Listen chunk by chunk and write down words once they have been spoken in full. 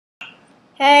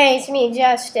Hey, it's me,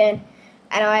 Justin.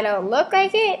 I know I don't look like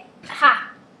it.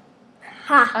 Ha.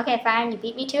 Ha. Okay, fine. You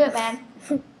beat me to it, man.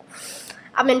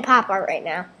 I'm in pop art right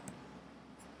now.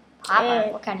 Papa?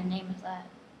 And What kind of name is that?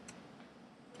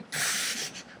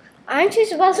 aren't you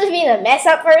supposed to be the mess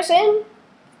up person?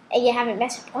 And you haven't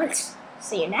messed up once.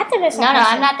 So you're not the mess up person. No,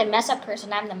 I'm not the mess up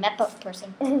person. I'm the mep up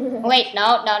person. Wait,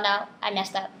 no. I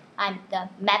messed up. I'm the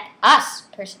mep us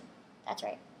person. That's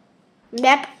right.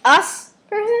 Mep us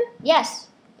person? Yes,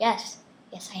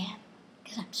 I am.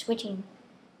 Because I'm switching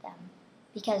them.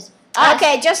 Because us,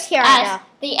 Okay, just here I go.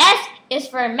 the S is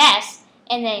for mess,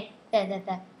 and the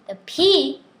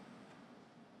P.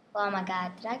 Oh my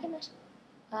God, did I get messed?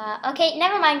 Okay,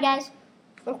 never mind, guys.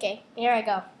 Okay, here I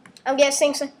go. I'm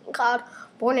guessing something called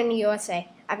Born in the USA.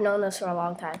 I've known this for a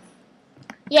long time.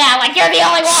 Yeah, like you're the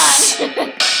only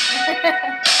one.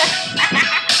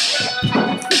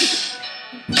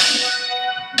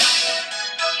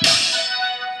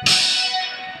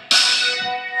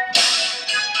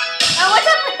 Oh, what's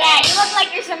up with that? You look like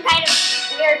you're some kind of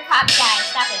weird pop guy.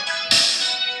 Stop it.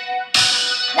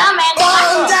 No, man.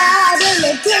 One died in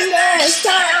the goodness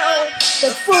town. The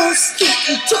first kick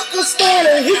he took us down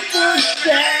and hit the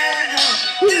ground.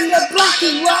 In the black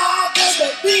and white,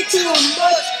 there's be too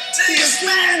much. See this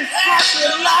man half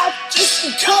your life just to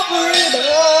cover it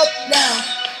up now.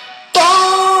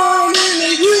 Born in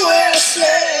the USA,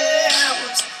 I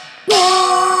was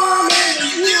born in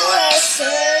the USA,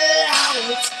 I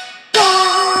was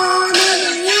born in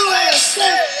the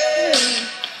USA,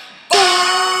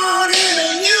 born in the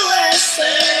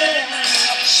USA,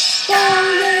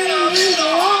 born in the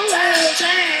Homeland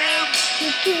Town.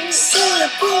 So I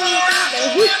pull out and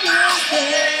whip my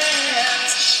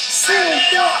hands, say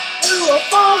we were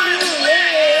born in the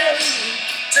land,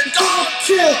 to go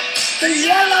kill the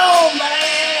yellow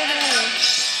man.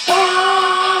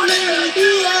 Born in the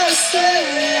USA,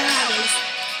 I was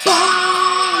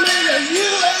born in the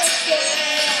USA,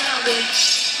 I was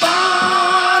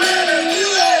born in the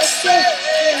USA,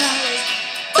 I was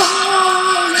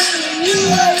born in the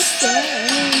USA.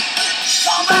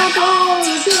 Come back home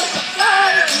to the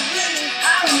fire,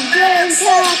 I'm very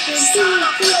happy to see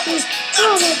this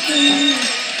gonna be.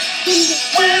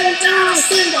 When down,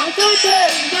 see the good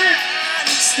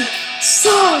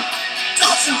so,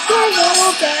 don't you go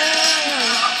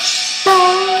down.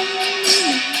 Born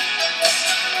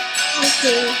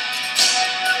okay.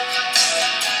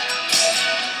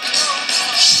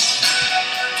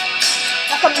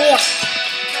 Come here.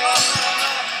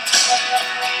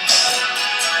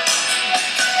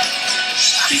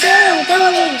 Girl,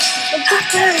 darling, the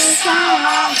doctor is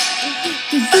on.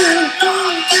 The girl,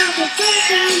 darling, the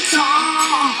freaking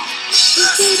song.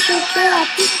 This is the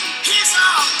therapy. He's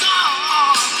all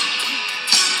gone.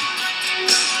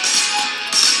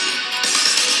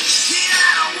 He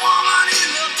had a woman in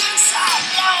the inside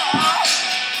door.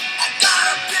 I got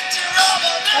a picture of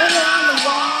her there on the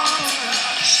wall.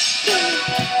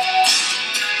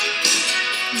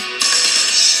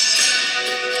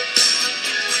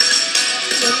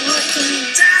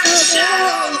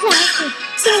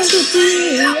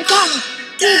 Sympathy, I gotta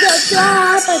do the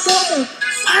job, I don't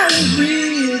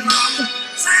agree.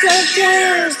 So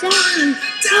there's something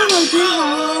to do.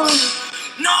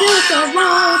 There's a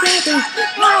wrong, there's a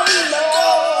wrong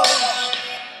law.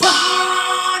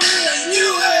 Born in the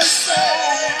USA,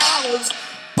 I was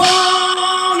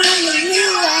born in the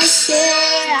USA.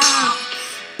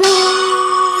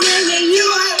 Born in the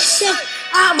USA,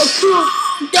 I'm a cool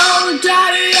dog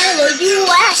daddy in the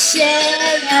USA.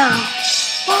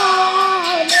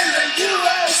 Born in the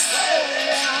USA,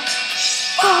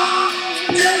 born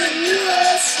in the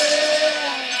USA,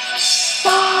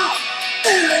 born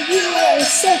in the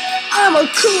USA. I'm a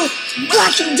cool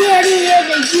black and dirty in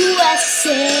the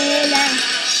USA now.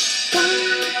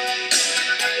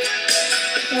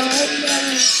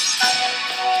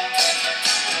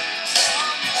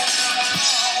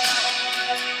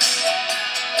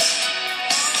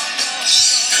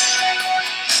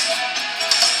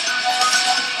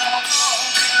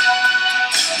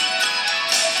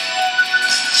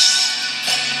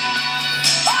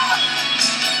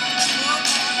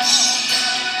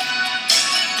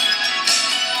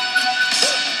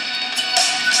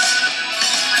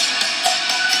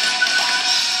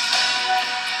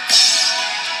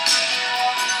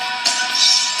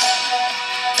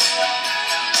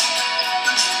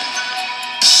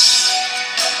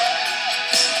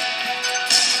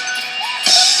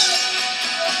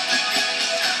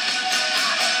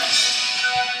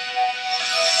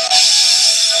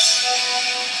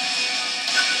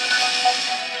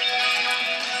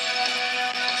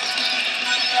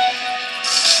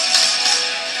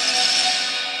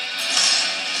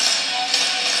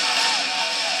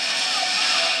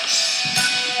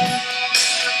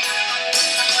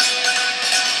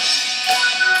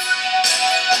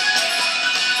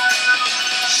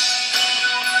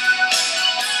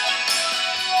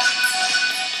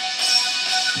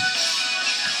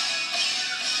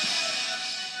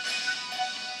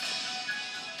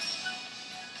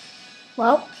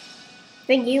 Well,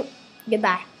 thank you.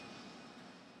 Goodbye.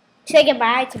 Say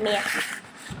goodbye to Mia.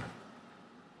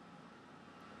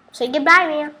 Say goodbye,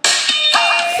 Mia.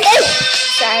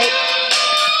 Sorry.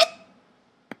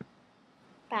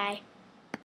 Bye.